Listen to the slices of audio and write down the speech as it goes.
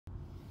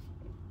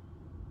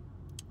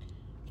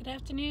Good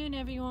afternoon,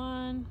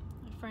 everyone.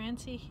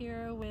 Francie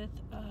here with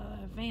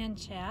Van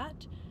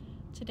Chat.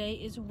 Today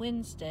is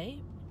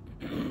Wednesday,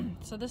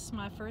 so this is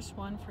my first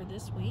one for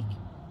this week,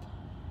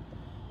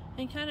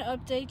 and kind of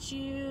update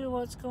you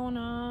what's going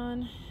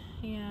on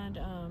and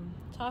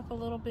talk a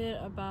little bit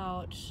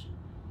about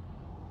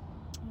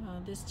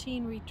this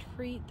teen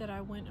retreat that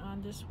I went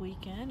on this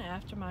weekend.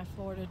 After my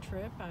Florida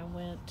trip, I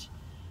went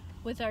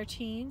with our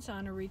teens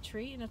on a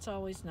retreat, and it's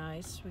always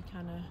nice. We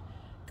kind of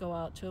go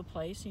out to a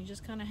place and you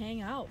just kind of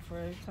hang out for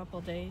a couple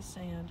of days,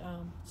 and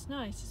it's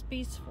nice, it's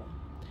peaceful.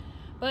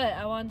 But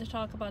I wanted to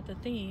talk about the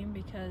theme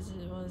because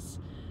it was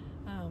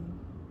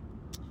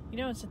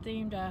it's a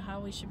theme to how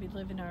we should be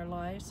living our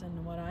lives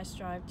and what I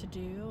strive to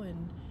do,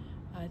 and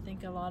I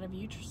think a lot of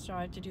you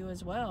strive to do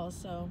as well.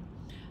 So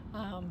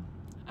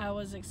I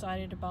was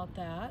excited about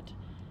that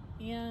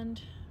and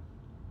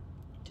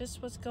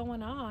just what's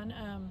going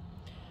on.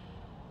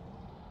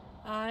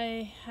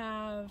 I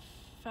have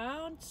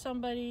found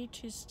somebody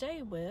to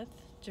stay with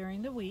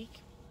during the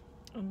week,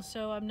 and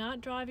so I'm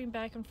not driving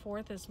back and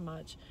forth as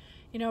much.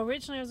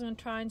 Originally I was going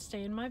to try and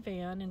stay in my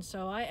van, and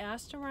so I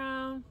asked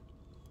around,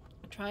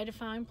 tried to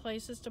find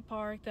places to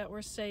park that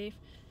were safe,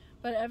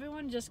 but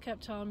everyone just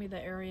kept telling me the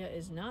area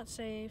is not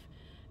safe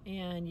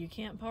and you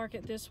can't park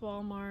at this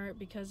Walmart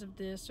because of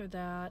this or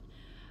that.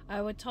 I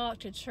would talk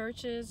to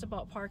churches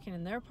about parking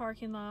in their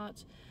parking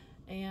lots,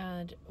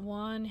 and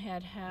one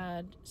had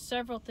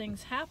several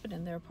things happen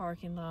in their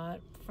parking lot,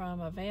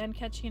 from a van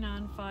catching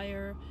on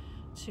fire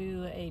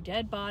to a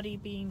dead body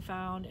being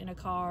found in a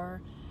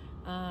car.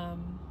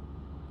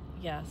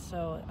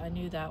 So I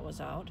knew that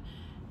was out.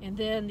 And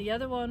then the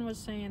other one was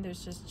saying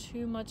there's just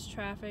too much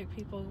traffic,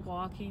 people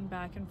walking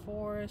back and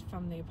forth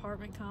from the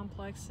apartment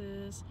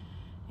complexes,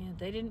 and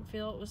they didn't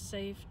feel it was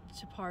safe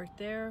to park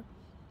there.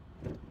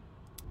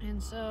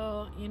 And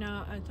so,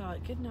 I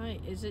thought, good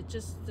night. Is it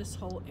just this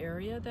whole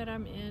area that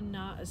I'm in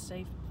not a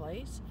safe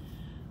place?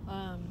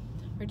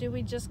 Or do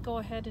we just go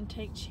ahead and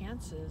take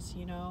chances?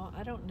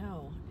 I don't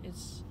know.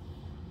 It's,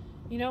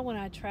 when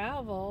I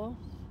travel,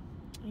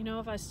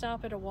 if I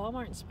stop at a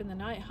Walmart and spend the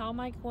night, how am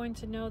I going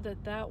to know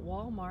that that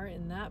Walmart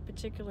in that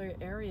particular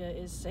area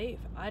is safe?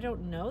 I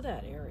don't know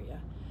that area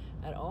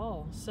at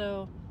all.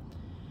 So,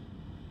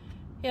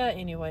 yeah,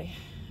 anyway.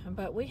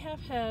 But we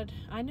have had,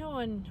 I know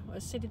in a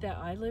city that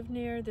I live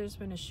near, there's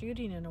been a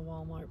shooting in a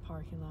Walmart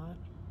parking lot.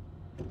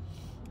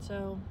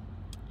 So,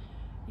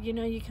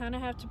 you kind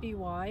of have to be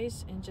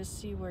wise and just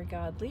see where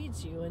God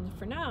leads you. And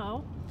for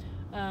now,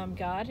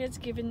 God has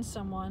given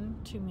someone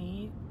to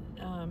me,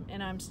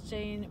 and I'm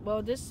staying,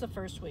 this is the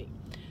first week.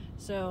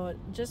 So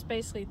just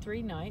basically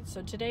 3 nights.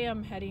 So today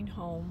I'm heading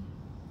home.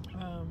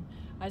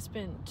 I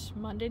spent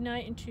Monday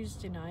night and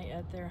Tuesday night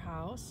at their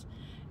house,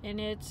 and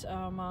it's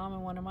mom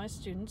and one of my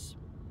students.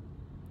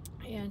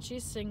 And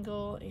she's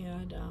single,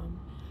 and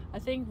I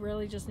think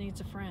really just needs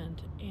a friend,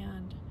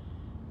 and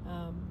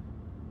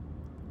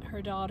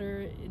her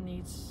daughter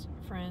needs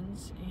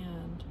friends,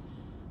 and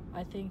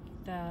I think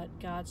that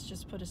God's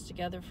just put us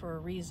together for a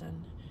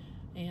reason.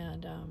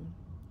 And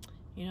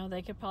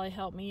they could probably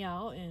help me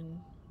out, and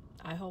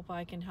I hope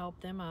I can help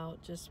them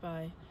out just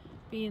by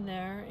being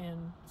there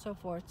and so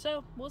forth.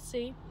 So we'll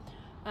see.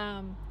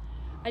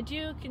 I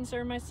do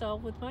concern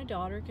myself with my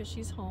daughter because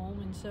she's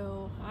home, and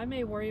so I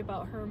may worry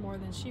about her more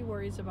than she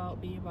worries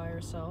about being by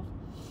herself.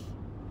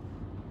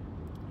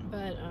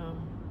 But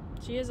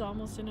she is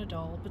almost an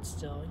adult, but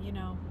still,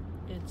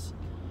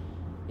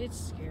 it's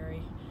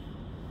scary.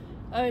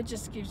 It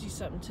just gives you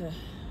something to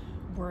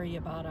worry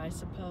about, I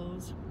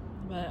suppose.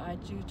 But I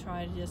do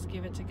try to just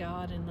give it to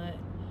God and let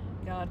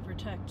God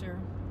protect her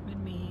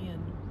and me.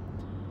 And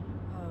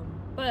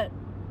but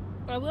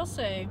I will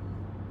say,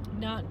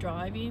 not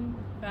driving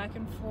back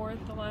and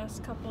forth the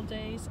last couple of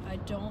days, I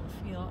don't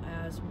feel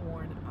as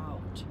worn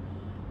out.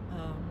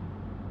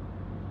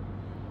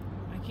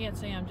 I can't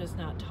say I'm just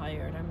not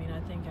tired. I mean, I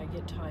think I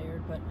get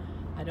tired, but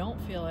I don't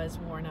feel as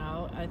worn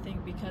out. I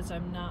think because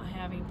I'm not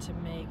having to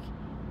make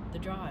the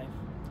drive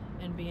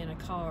and be in a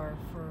car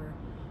for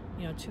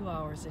 2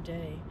 hours a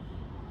day.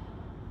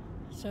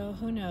 So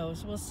who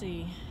knows? We'll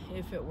see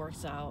if it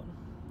works out.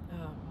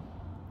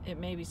 It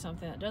may be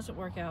something that doesn't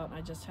work out and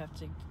I just have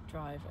to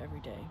drive every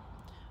day,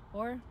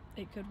 or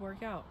it could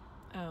work out.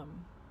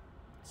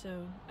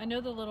 So I know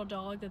the little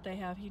dog that they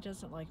have, he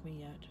doesn't like me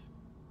yet,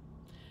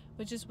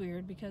 which is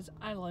weird because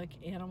I like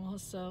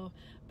animals,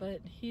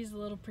 but he's a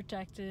little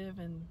protective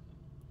and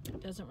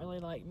doesn't really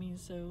like me,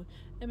 so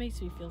it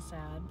makes me feel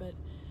sad.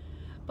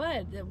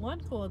 But the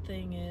one cool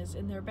thing is,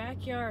 in their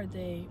backyard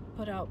they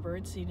put out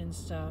birdseed and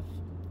stuff,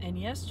 and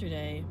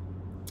yesterday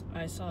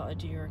I saw a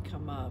deer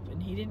come up,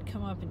 and he didn't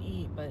come up and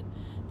eat, but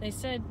they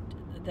said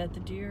that the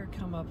deer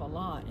come up a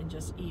lot and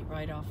just eat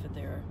right off of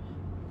their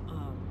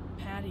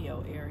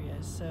patio area.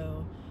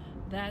 So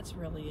that's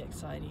really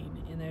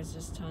exciting, and there's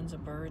just tons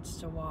of birds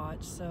to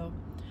watch, so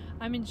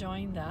I'm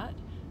enjoying that.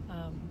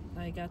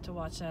 I got to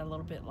watch that a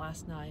little bit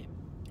last night,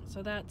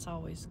 so that's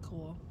always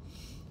cool.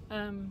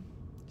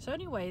 So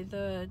anyway,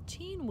 the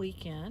teen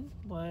weekend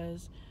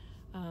was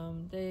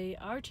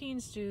our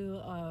teens do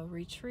a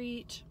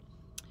retreat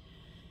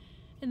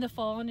in the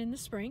fall and in the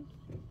spring.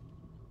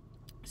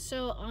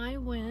 So I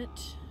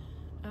went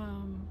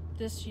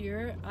this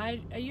year.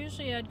 I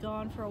usually had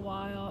gone for a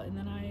while, and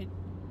then I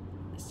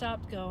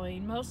stopped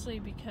going, mostly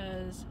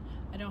because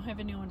I don't have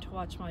anyone to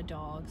watch my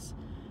dogs,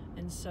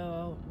 and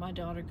so my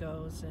daughter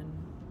goes and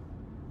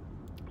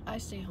I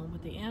stay home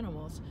with the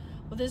animals.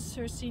 Well, this is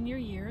her senior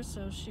year,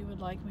 so she would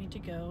like me to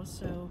go,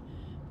 so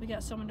we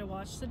got someone to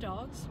watch the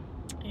dogs,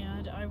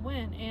 and I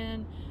went.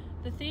 And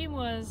the theme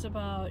was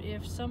about,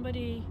 if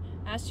somebody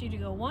asked you to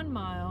go 1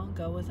 mile,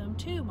 go with them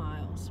 2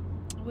 miles,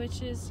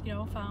 which is, you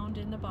know, found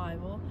in the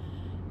Bible.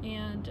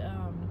 And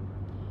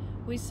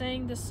we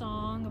sang the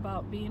song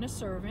about being a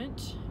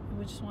servant,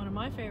 which is one of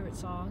my favorite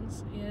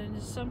songs, and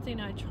it's something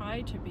I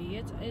try to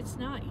be. It's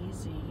not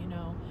easy, you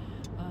know.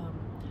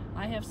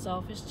 I have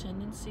selfish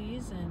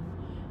tendencies, and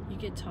you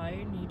get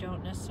tired and you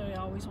don't necessarily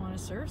always want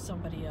to serve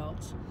somebody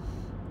else.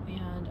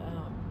 And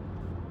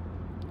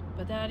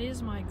but that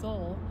is my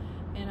goal,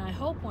 and I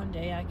hope one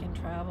day I can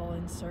travel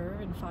and serve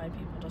and find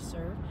people to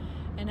serve.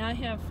 And I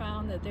have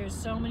found that there's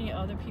so many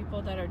other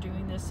people that are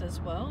doing this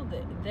as well,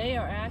 that they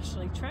are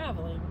actually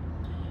traveling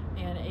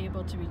and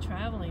able to be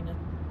traveling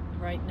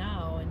right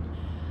now. And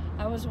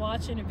I was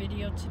watching a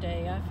video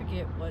today, I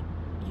forget what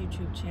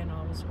YouTube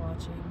channel I was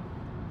watching,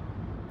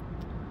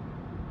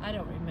 I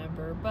don't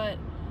remember, but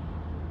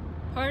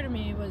part of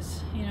me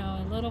was, you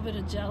know, a little bit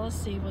of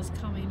jealousy was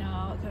coming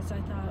out, because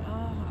I thought,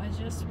 oh, I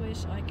just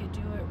wish I could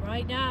do it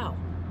right now.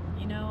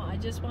 You know, I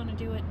just want to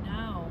do it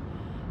now.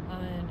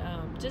 And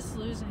just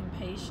losing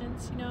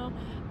patience, you know.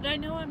 But I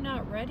know I'm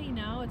not ready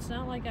now. It's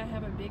not like I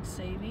have a big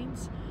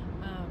savings.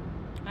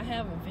 I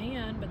have a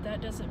van, but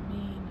that doesn't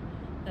mean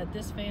that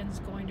this van's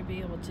going to be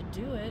able to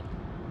do it.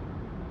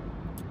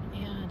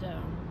 And,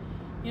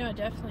 you know, I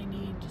definitely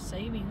need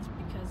savings,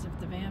 because if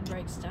the van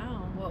breaks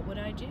down, what would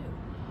I do?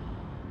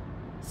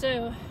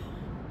 So,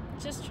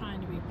 just trying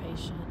to be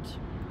patient,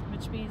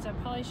 which means I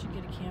probably should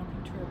get a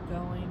camping trip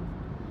going.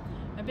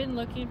 I've been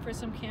looking for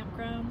some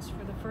campgrounds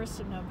for the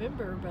 1st of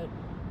November, but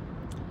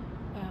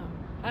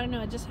I don't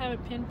know, I just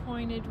haven't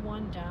pinpointed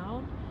one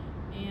down,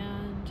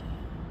 and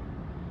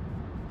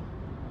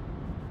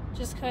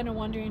just kind of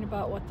wondering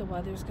about what the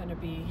weather's going to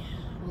be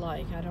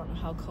like. I don't know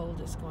how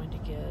cold it's going to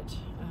get.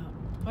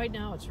 Right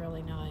now it's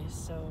really nice,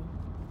 so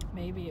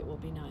maybe it will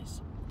be nice.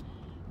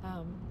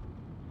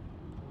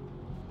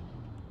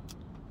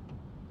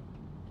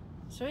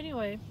 So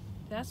anyway,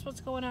 that's what's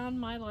going on in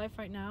my life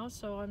right now.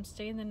 So I'm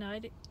staying the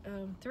night.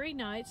 3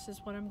 nights is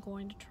what I'm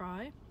going to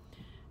try,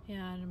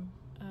 and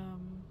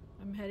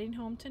I'm heading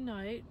home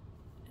tonight,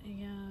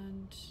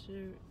 and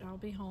I'll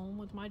be home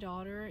with my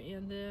daughter,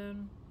 and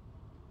then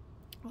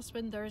I'll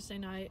spend Thursday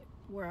night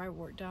where I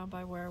work, down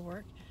by where I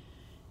work,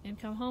 and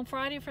come home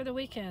Friday for the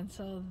weekend.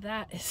 So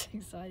that is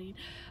exciting.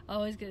 I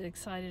always get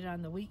excited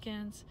on the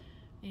weekends,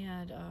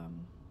 and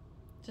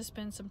just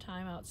spend some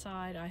time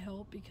outside, I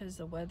hope, because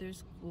the weather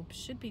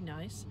should be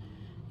nice,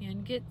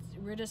 and get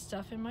rid of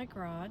stuff in my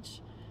garage.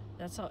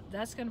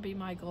 That's going to be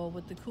my goal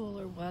with the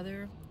cooler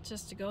weather,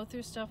 just to go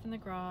through stuff in the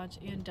garage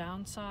and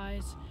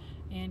downsize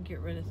and get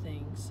rid of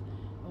things,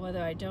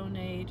 whether I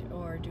donate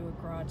or do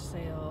a garage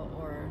sale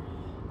or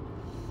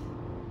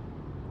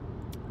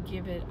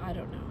give it, I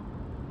don't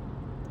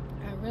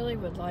know. I really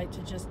would like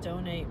to just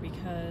donate,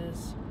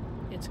 because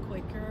it's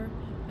quicker.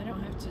 I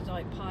don't have to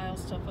like pile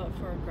stuff up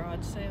for a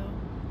garage sale.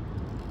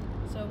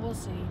 So we'll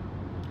see.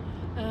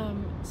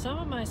 Some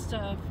of my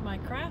stuff, my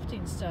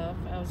crafting stuff,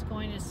 I was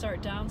going to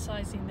start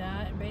downsizing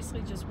that and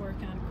basically just work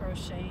on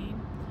crocheting.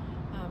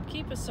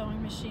 Keep a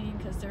sewing machine,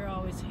 because they're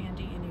always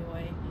handy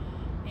anyway.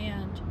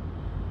 And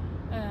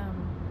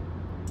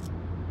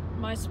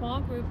my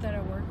small group that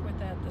I work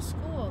with at the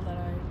school that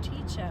I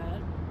teach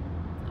at,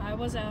 I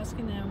was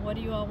asking them, what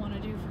do you all want to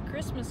do for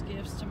Christmas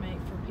gifts to make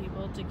for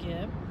people to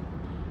give?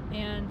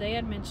 And they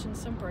had mentioned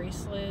some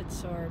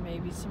bracelets or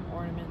maybe some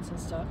ornaments and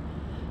stuff.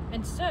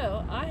 And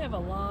so I have a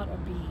lot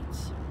of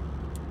beads,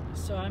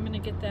 so I'm going to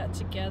get that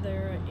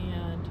together.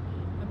 And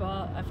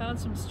I found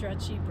some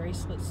stretchy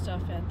bracelet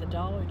stuff at the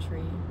Dollar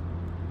Tree,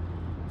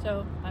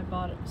 so I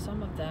bought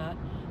some of that.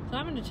 So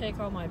I'm going to take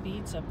all my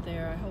beads up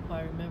there. I hope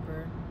I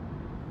remember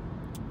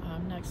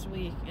next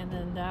week, and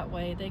then that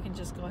way they can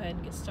just go ahead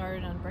and get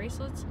started on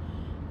bracelets,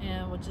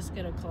 and we'll just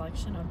get a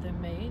collection of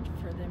them made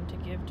for them to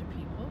give to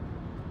people.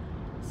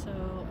 So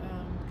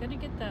I'm going to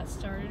get that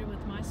started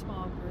with my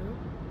small group.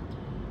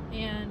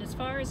 And as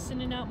far as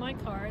sending out my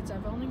cards,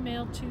 I've only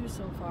mailed 2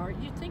 so far.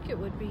 You'd think it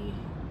would be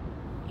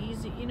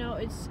easy, you know,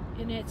 it's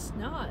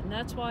not, and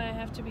that's why I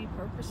have to be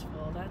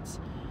purposeful. That's,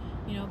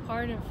 you know,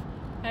 part of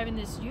having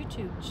this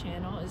YouTube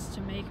channel is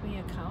to make me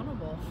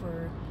accountable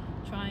for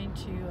trying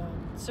to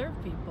serve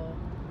people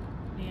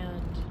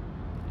and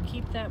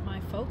keep that my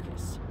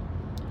focus.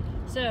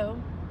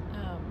 So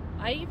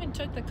I even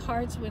took the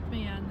cards with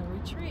me on the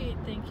retreat,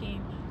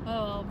 thinking, oh,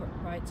 I'll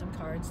write some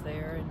cards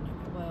there,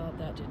 and well,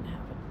 that didn't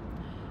happen.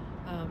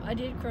 I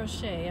did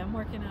crochet. I'm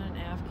working on an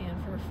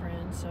Afghan for a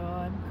friend, so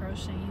I'm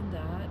crocheting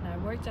that, and I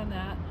worked on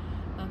that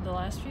the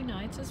last few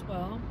nights as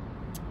well.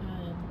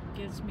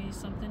 gives me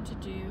something to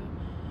do.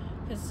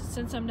 Because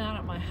since I'm not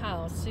at my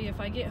house, see, if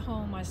I get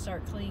home, I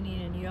start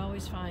cleaning, and you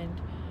always find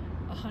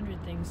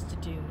 100 things to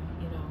do,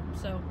 you know.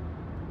 So,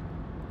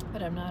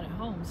 but I'm not at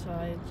home, so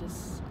I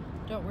just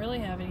don't really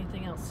have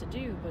anything else to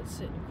do but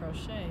sit and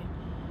crochet.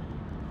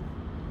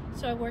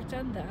 So I worked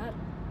on that,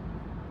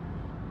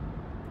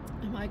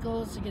 and my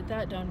goal is to get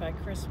that done by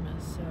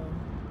Christmas. So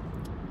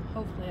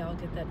hopefully I'll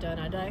get that done.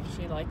 I'd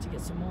actually like to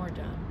get some more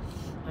done.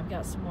 I've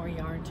got some more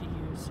yarn to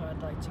use, so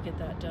I'd like to get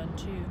that done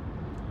too,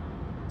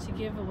 to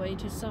give away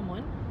to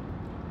someone.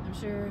 I'm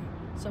sure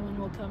someone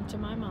will come to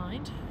my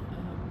mind.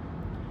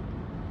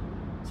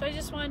 So I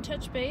just want to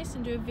touch base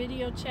and do a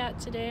video chat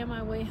today on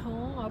my way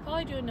home. I'll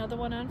probably do another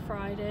one on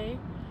Friday,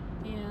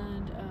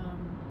 and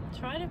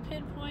try to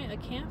pinpoint a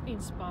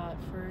camping spot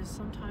for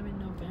sometime in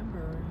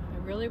November. I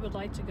really would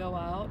like to go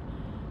out.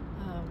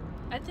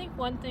 I think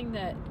one thing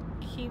that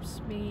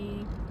keeps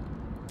me,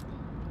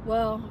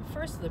 well,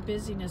 first, the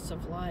busyness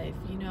of life.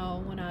 You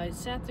know, when I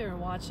sat there and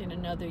watching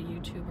another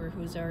YouTuber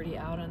who's already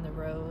out on the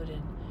road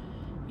and,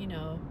 you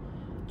know,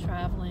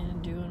 traveling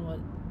and doing what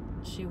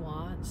she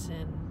wants,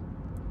 and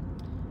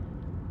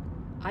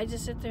I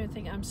just sit there and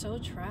think, I'm so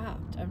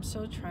trapped. I'm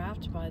so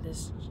trapped by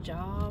this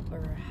job,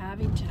 or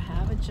having to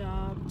have a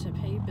job to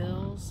pay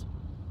bills.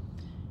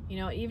 You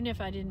know, even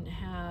if I didn't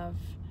have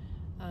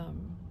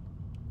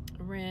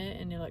rent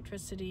and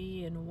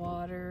electricity and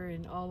water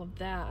and all of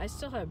that, I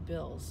still have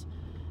bills.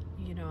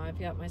 You know, I've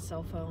got my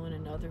cell phone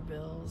and other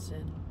bills,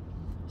 and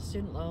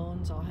student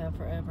loans I'll have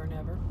forever and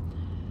ever.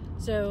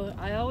 So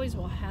I always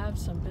will have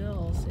some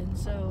bills, and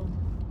so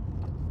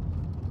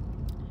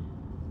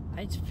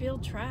I feel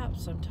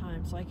trapped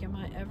sometimes. Like, am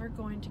I ever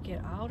going to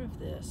get out of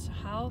this?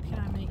 How can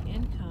I make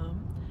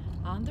income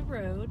on the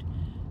road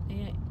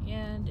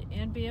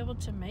and be able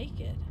to make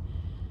it?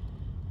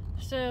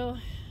 So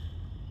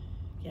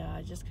yeah,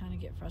 I just kind of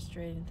get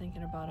frustrated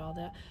thinking about all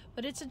that.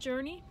 But it's a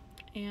journey,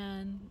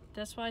 and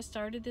that's why I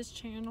started this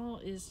channel,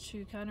 is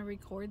to kind of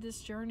record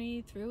this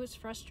journey through its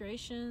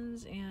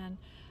frustrations and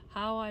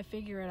how I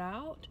figure it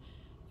out.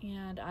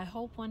 And I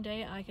hope one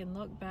day I can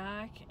look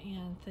back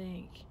and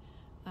think,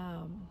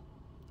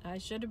 I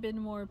should have been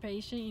more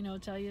patient. You know,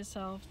 tell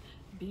yourself,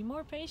 be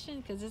more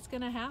patient, because it's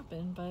going to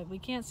happen, but we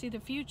can't see the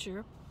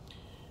future.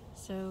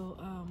 So,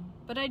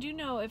 but I do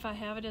know if I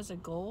have it as a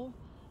goal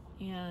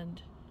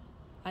and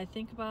I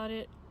think about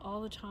it all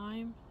the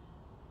time,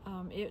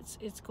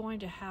 it's going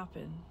to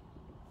happen.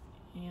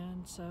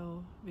 And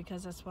so,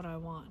 because that's what I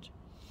want.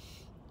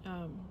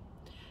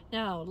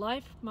 Now,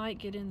 life might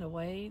get in the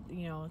way.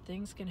 You know,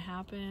 things can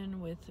happen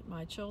with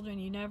my children.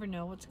 You never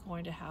know what's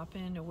going to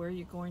happen or where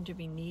you're going to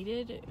be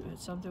needed.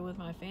 Something with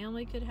my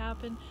family could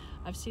happen.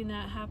 I've seen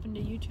that happen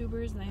to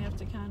YouTubers, and they have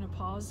to kind of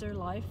pause their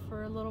life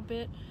for a little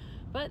bit.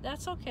 But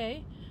that's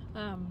okay.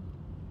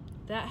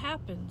 That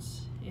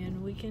happens,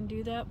 and we can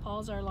do that,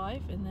 pause our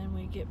life, and then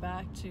we get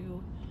back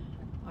to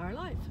our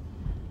life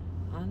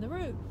on the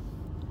road.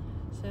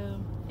 So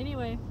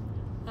anyway,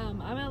 I'm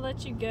gonna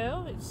let you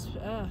go.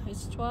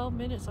 It's 12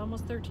 minutes,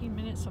 almost 13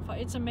 minutes so far.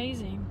 It's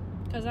amazing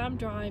because I'm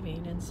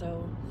driving,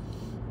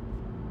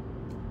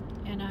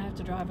 and I have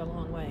to drive a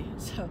long way,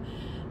 so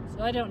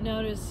I don't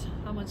notice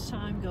how much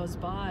time goes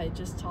by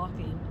just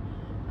talking.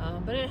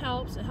 But it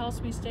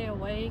helps me stay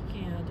awake,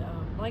 and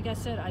like I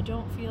said, I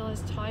don't feel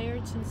as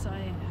tired since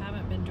I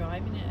haven't been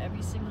driving it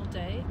every single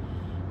day.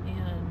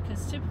 And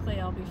because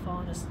typically I'll be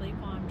falling asleep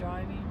while I'm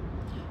driving,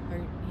 or,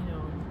 you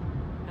know,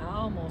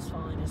 almost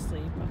falling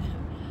asleep.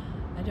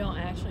 I don't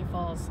actually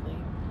fall asleep.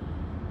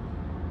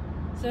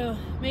 So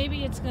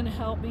maybe it's going to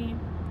help me,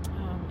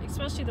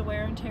 especially the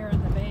wear and tear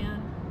on the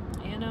van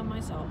and on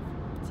myself.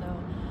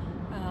 So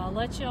I'll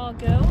let you all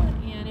go.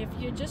 And if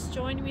you're just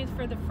joining me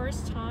for the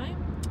first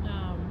time,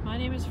 my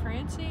name is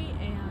Francie,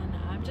 and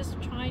I'm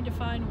just trying to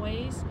find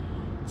ways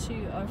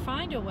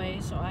find a way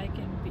so I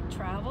can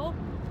travel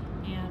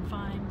and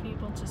find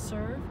people to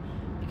serve,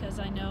 because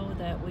I know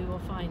that we will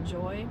find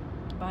joy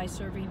by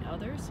serving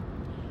others.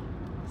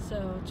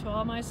 So to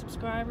all my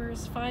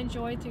subscribers, find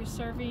joy through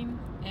serving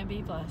and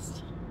be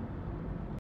blessed.